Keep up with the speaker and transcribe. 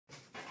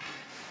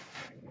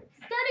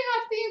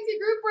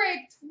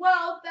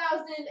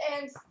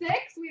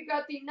2006, we've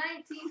got the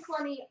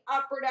 1920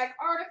 Upper Deck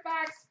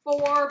Artifacts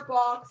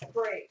 4-box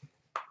break.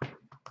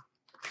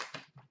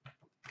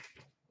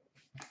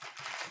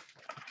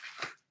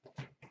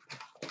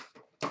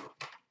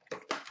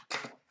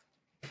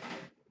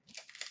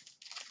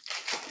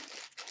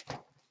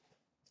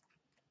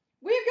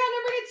 We've got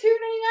number to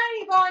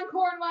 299, Yvonne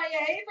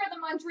Cornwallis for the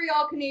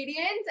Montreal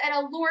Canadiens, and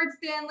a Lord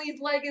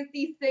Stanley's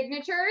Legacy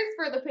Signatures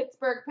for the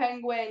Pittsburgh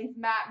Penguins,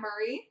 Matt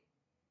Murray.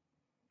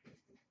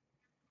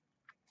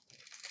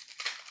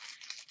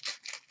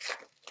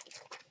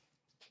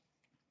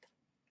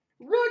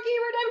 Rookie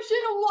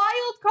Redemption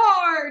Wild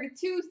Card,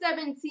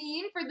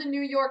 217 for the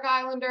New York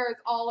Islanders,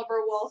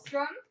 Oliver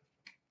Wahlstrom.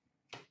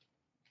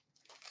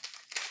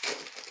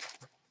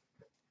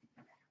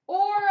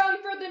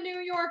 For the New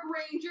York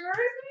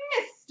Rangers,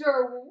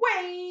 Mr.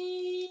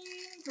 Wayne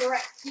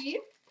Gretzky.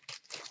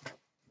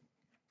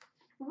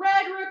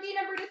 Red rookie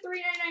number to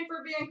 399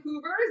 for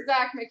Vancouver,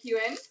 Zach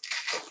McEwen.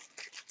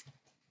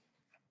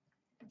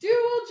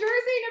 Dual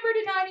jersey number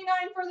to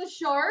 99 for the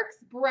Sharks,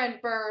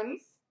 Brent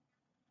Burns.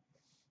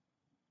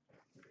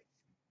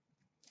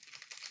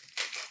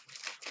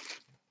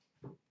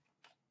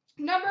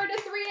 Number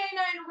to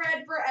 399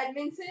 red for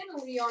Edmonton,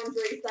 Leon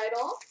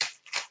Draisaitl.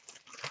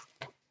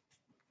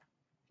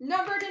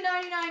 Number to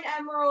 99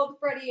 emerald,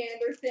 Freddie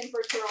Anderson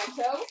for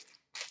Toronto.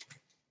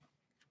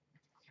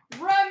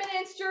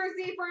 Remnants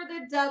jersey for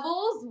the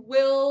Devils,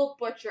 Will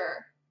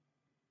Butcher.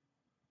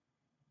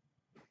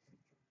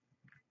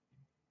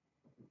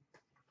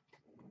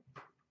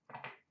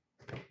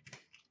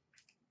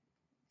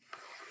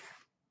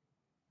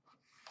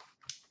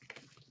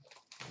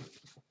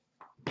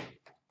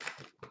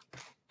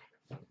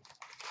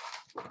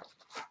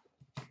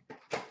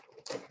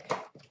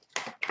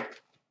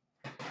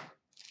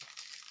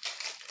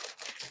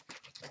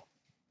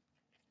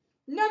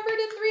 Number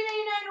to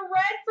 399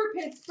 red for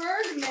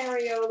Pittsburgh,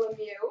 Mario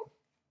Lemieux.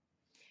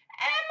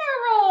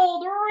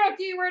 Emerald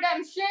rookie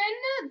redemption,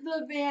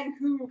 the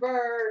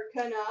Vancouver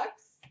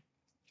Canucks.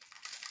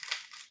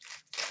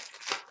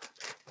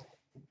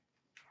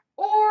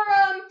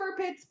 Aurum for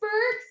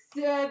Pittsburgh,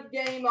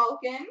 Evgeny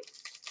Malkin.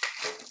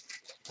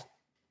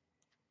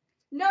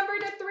 Number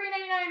to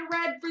 399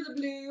 red for the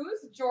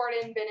Blues,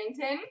 Jordan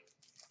Binnington.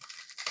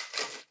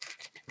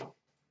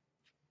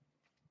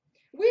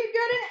 We've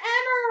got an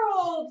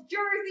emerald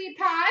jersey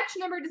patch,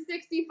 number to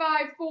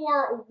 65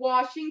 for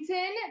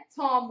Washington,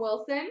 Tom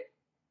Wilson.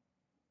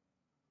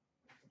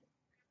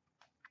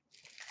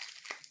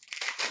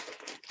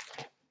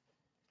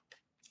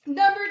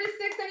 Number to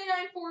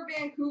 699 for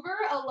Vancouver,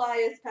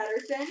 Elias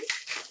Pettersson.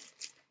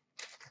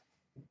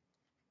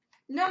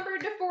 Number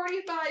to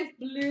 45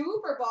 blue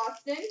for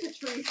Boston,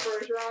 Patrice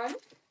Bergeron.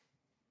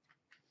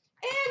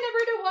 And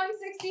number to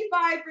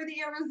 165 for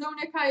the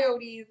Arizona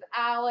Coyotes,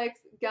 Alex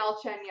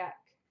Galchenyuk.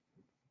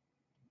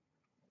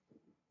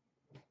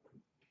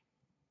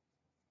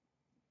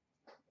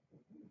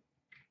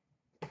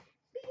 Beep,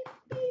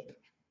 beep.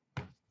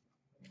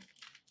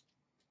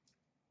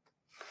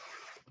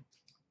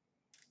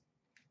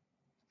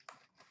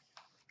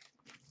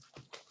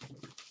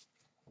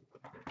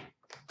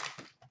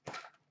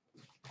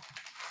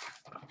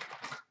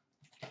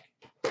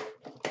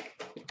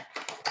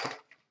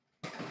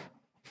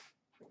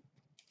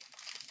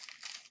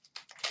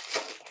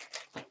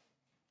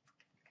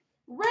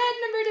 Red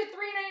number to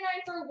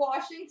 399 for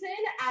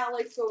Washington,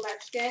 Alex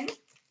Ovechkin.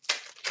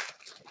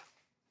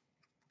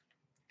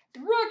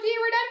 Rookie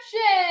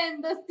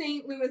redemption, the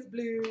St. Louis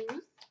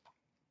Blues.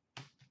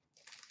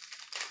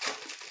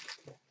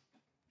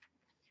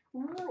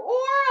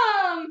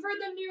 Aurum for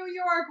the New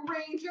York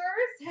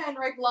Rangers,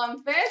 Henrik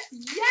Lundqvist.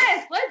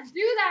 Yes, let's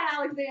do that,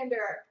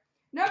 Alexander.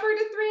 Number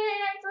to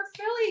 399 for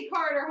Philly,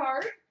 Carter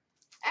Hart.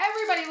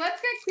 Everybody,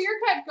 let's get clear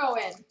cut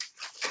going.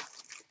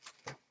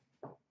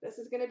 This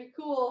is going to be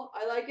cool.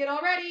 I like it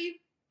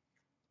already.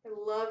 I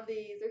love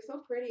these. They're so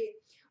pretty.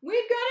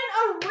 We've got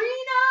an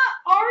Arena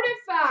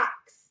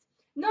Artifacts.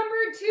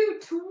 Number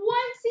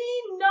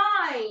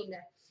 229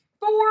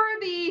 for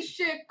the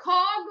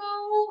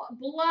Chicago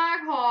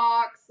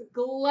Blackhawks,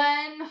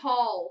 Glenn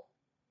Hall.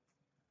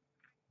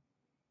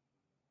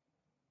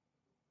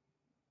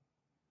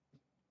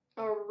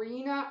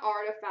 Arena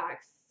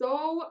Artifacts.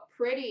 So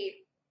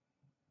pretty.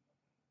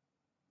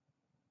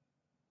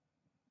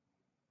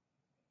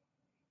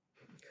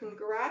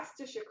 Congrats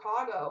to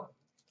Chicago.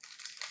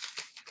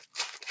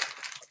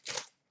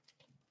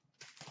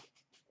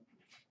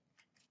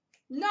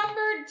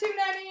 Number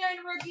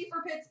 299 rookie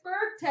for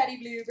Pittsburgh, Teddy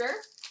Blueger.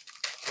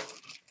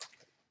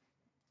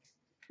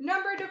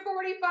 Number to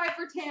 45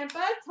 for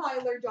Tampa,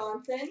 Tyler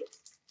Johnson.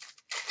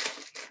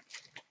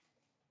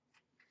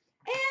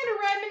 And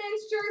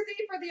remnants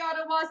jersey for the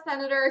Ottawa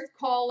Senators,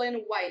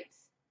 Colin White.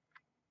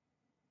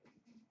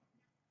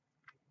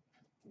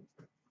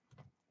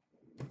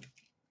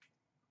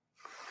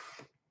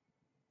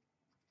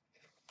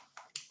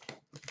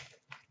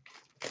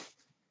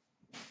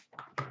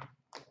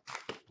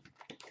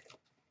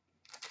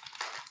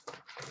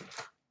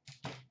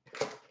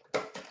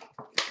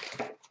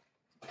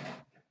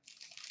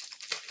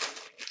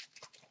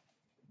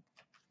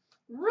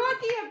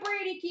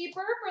 Tiny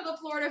Keeper for the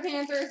Florida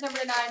Panthers, number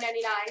to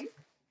 999.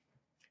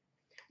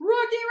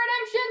 Rookie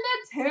Redemption, the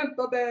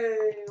Tampa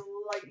Bay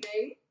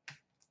Lightning.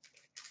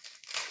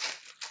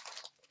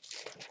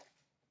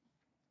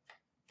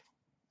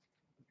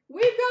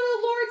 We've got a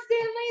Lord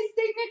Stanley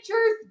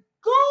Signatures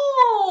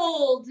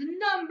Gold,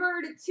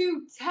 numbered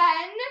to 10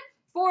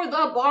 for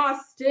the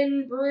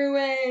Boston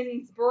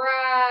Bruins,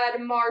 Brad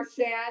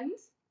Marchand.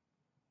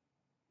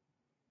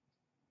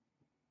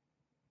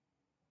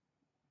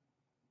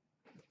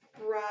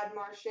 Brad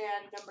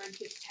Marchand, numbered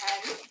to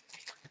 10.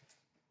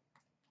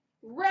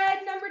 Red,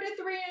 numbered to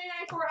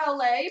 399 for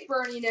LA,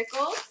 Bernie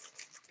Nichols.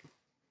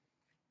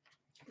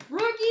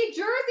 Rookie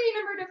jersey,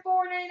 numbered to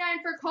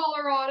 499 for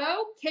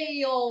Colorado,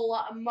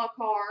 Cale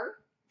Makar.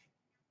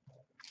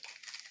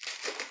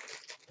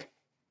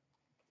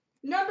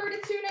 Number to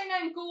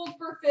 299 gold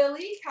for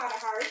Philly,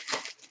 Carter.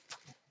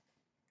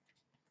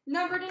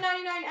 Number to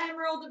 99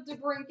 emerald of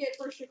DeBrincat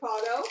for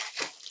Chicago.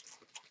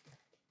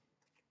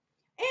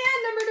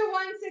 And number to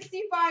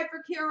 165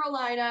 for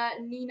Carolina,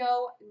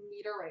 Nino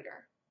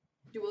Niederreiter.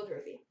 Dual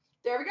jersey.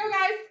 There we go,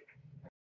 guys.